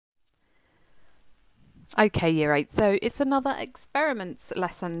Okay, Year 8, so it's another experiments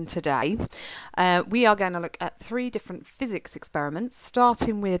lesson today. We are going to look at 3 different physics experiments,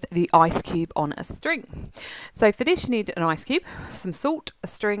 starting with the ice cube on a string. So for this you need an ice cube, some salt, a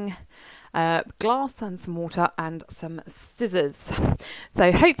string, glass and some water and some scissors.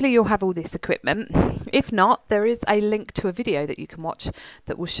 So hopefully you'll have all this equipment. If not, there is a link to a video that you can watch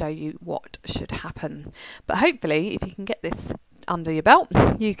that will show you what should happen. But hopefully if you can get this under your belt,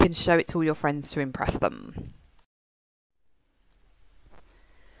 you can show it to all your friends to impress them.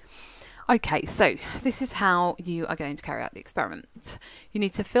 Okay, so this is how you are going to carry out the experiment. You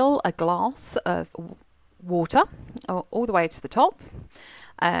need to fill a glass of water all the way to the top.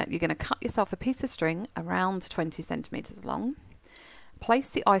 You're going to cut yourself a piece of string around 20 centimetres long. Place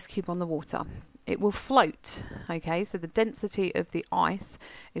the ice cube on the water. It will float, okay, so the density of the ice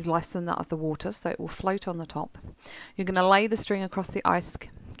is less than that of the water, so it will float on the top. You're going to lay the string across the ice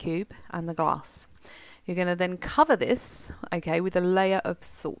cube and the glass. You're going to then cover this, okay, with a layer of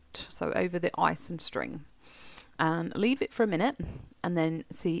salt, so over the ice and string. And leave it for a minute and then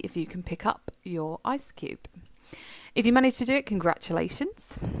see if you can pick up your ice cube. If you manage to do it,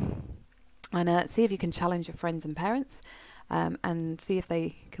 congratulations. And see if you can challenge your friends and parents. And see if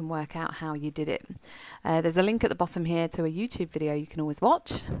they can work out how you did it. There's a link at the bottom here to a YouTube video you can always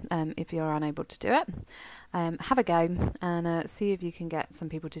watch if you're unable to do it. Have a go and see if you can get some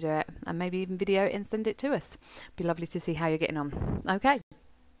people to do it, and maybe even video it and send it to us. Be lovely to see how you're getting on. Okay.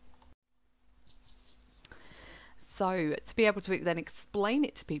 So to be able to then explain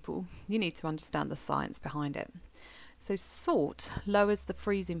it to people, you need to understand the science behind it. So salt lowers the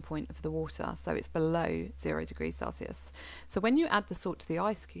freezing point of the water, so it's below 0 degrees Celsius. So when you add the salt to the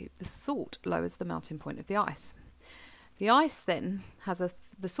ice cube, the salt lowers the melting point of the ice. The salt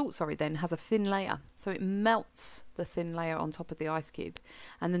then has a thin layer, so it melts the thin layer on top of the ice cube,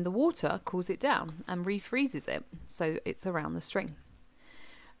 and then the water cools it down and refreezes it, so it's around the string.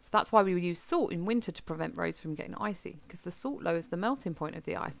 So that's why we use salt in winter to prevent roads from getting icy, because the salt lowers the melting point of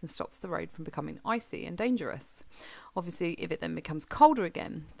the ice and stops the road from becoming icy and dangerous. Obviously, if it then becomes colder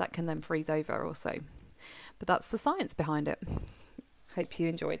again, that can then freeze over also. But that's the science behind it. Hope you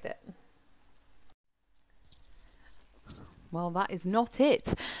enjoyed it. Well, that is not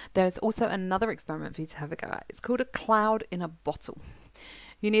it. There's also another experiment for you to have a go at. It's called a cloud in a bottle.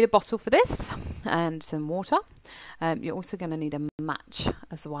 You need a bottle for this and some water. You're also going to need a match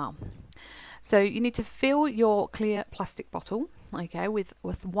as well. So you need to fill your clear plastic bottle, okay, with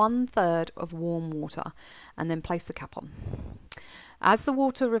 1/3 of warm water, and then place the cap on. As the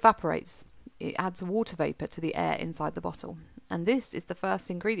water evaporates, it adds water vapour to the air inside the bottle, and this is the first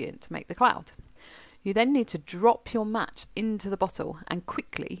ingredient to make the cloud. You then need to drop your match into the bottle and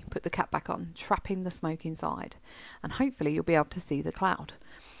quickly put the cap back on, trapping the smoke inside. And hopefully you'll be able to see the cloud.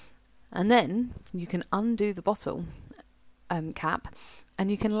 And then you can undo the bottle cap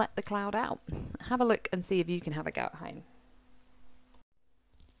and you can let the cloud out. Have a look and see if you can have a go at home.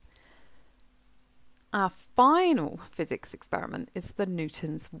 Our final physics experiment is the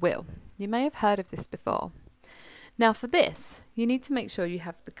Newton's wheel. You may have heard of this before. Now for this, you need to make sure you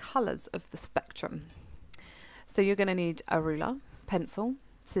have the colours of the spectrum. So you're going to need a ruler, pencil,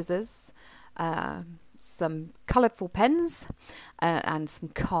 scissors, some colourful pens and some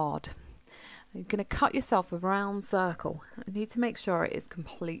card. You're going to cut yourself a round circle. You need to make sure it is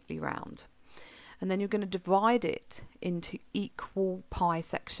completely round. And then you're going to divide it into equal pie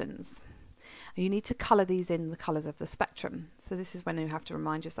sections. You need to colour these in the colours of the spectrum. So this is when you have to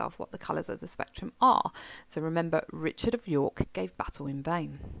remind yourself what the colours of the spectrum are. So remember, Richard of York gave battle in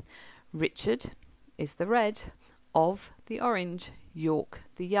vain. Richard is the red, of the orange, York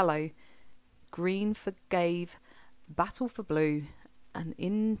the yellow, green for gave, battle for blue, and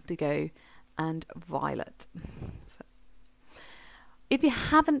indigo and violet. If you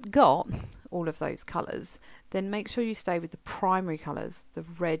haven't got all of those colours, then make sure you stay with the primary colours, the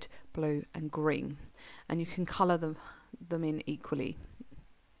red, blue and green, and you can colour them in equally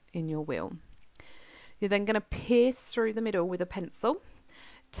in your wheel. You're then going to pierce through the middle with a pencil,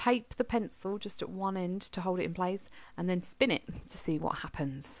 tape the pencil just at one end to hold it in place, and then spin it to see what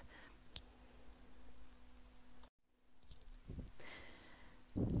happens.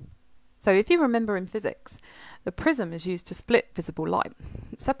 So if you remember in physics, the prism is used to split visible light.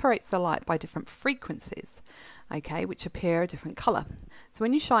 It separates the light by different frequencies, okay, which appear a different colour. So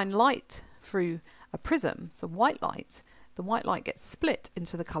when you shine light through a prism, so white light, the white light gets split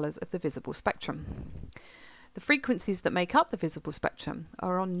into the colours of the visible spectrum. The frequencies that make up the visible spectrum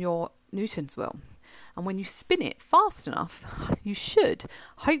are on your Newton's wheel. And when you spin it fast enough, you should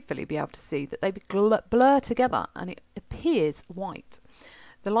hopefully be able to see that they blur together and it appears white.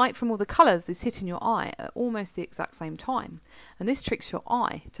 The light from all the colours is hitting your eye at almost the exact same time, and this tricks your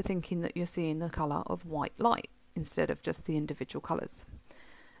eye to thinking that you're seeing the colour of white light instead of just the individual colours.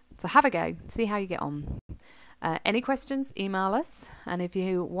 So have a go, see how you get on. Any questions, email us, and if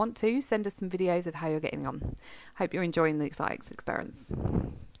you want to, send us some videos of how you're getting on. Hope you're enjoying the X experiments.